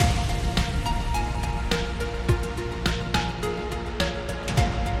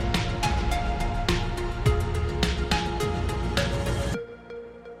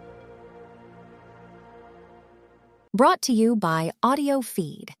brought to you by Audio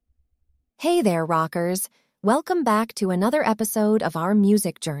Feed. Hey there, rockers. Welcome back to another episode of our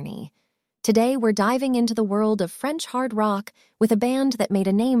music journey. Today, we're diving into the world of French hard rock with a band that made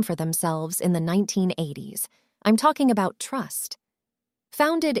a name for themselves in the 1980s. I'm talking about Trust.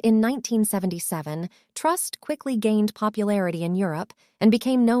 Founded in 1977, Trust quickly gained popularity in Europe and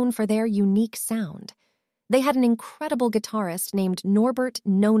became known for their unique sound. They had an incredible guitarist named Norbert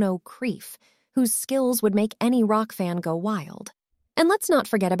Nono Krief, whose skills would make any rock fan go wild. And let's not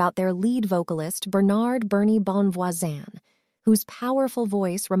forget about their lead vocalist, Bernard "Bernie" Bonvoisin, whose powerful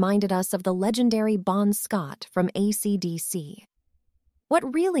voice reminded us of the legendary Bon Scott from AC/DC.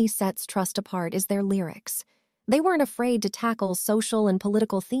 What really sets Trust apart is their lyrics. They weren't afraid to tackle social and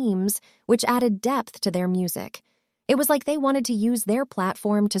political themes, which added depth to their music. It was like they wanted to use their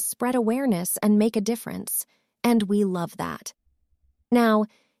platform to spread awareness and make a difference. And we love that. Now,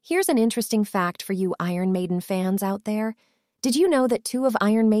 here's an interesting fact for you Iron Maiden fans out there. Did you know that two of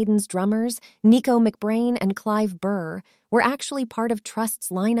Iron Maiden's drummers, Nicko McBrain and Clive Burr, were actually part of Trust's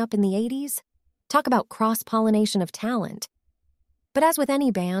lineup in the 80s? Talk about cross-pollination of talent. But as with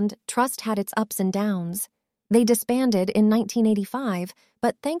any band, Trust had its ups and downs. They disbanded in 1985,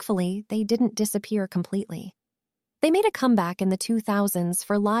 but thankfully, they didn't disappear completely. They made a comeback in the 2000s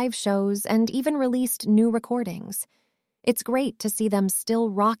for live shows and even released new recordings. It's great to see them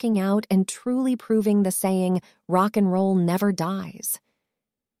still rocking out and truly proving the saying, rock and roll never dies.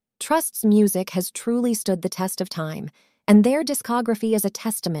 Trust's music has truly stood the test of time, and their discography is a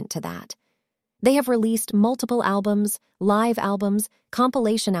testament to that. They have released multiple albums, live albums,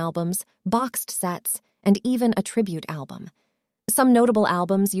 compilation albums, boxed sets, and even a tribute album. Some notable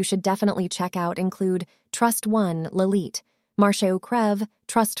albums you should definitely check out include Trust 1, Lilith, Marche Ou Crève,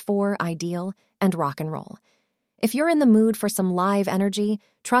 Trust 4, Idéal, and Rock and Roll. If you're in the mood for some live energy,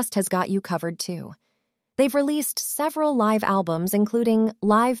 Trust has got you covered too. They've released several live albums, including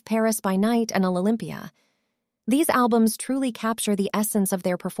Live Paris by Night and Olympia. These albums truly capture the essence of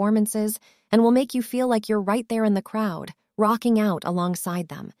their performances and will make you feel like you're right there in the crowd, rocking out alongside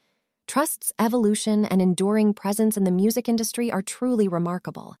them. Trust's evolution and enduring presence in the music industry are truly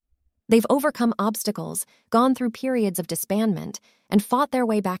remarkable. They've overcome obstacles, gone through periods of disbandment, and fought their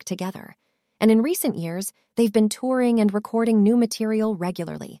way back together. And in recent years, they've been touring and recording new material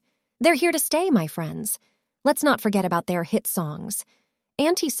regularly. They're here to stay, my friends. Let's not forget about their hit songs.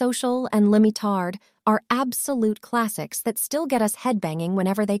 Antisocial and Mitard are absolute classics that still get us headbanging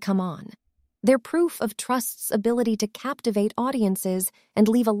whenever they come on. They're proof of Trust's ability to captivate audiences and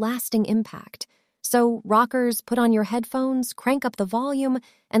leave a lasting impact. So, rockers, put on your headphones, crank up the volume,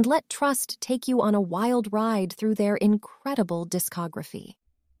 and let Trust take you on a wild ride through their incredible discography.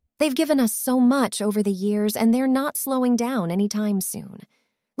 They've given us so much over the years, and they're not slowing down anytime soon.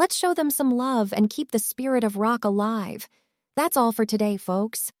 Let's show them some love and keep the spirit of rock alive. That's all for today,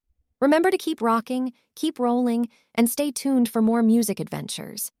 folks. Remember to keep rocking, keep rolling, and stay tuned for more music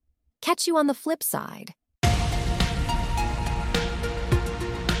adventures. Catch you on the flip side.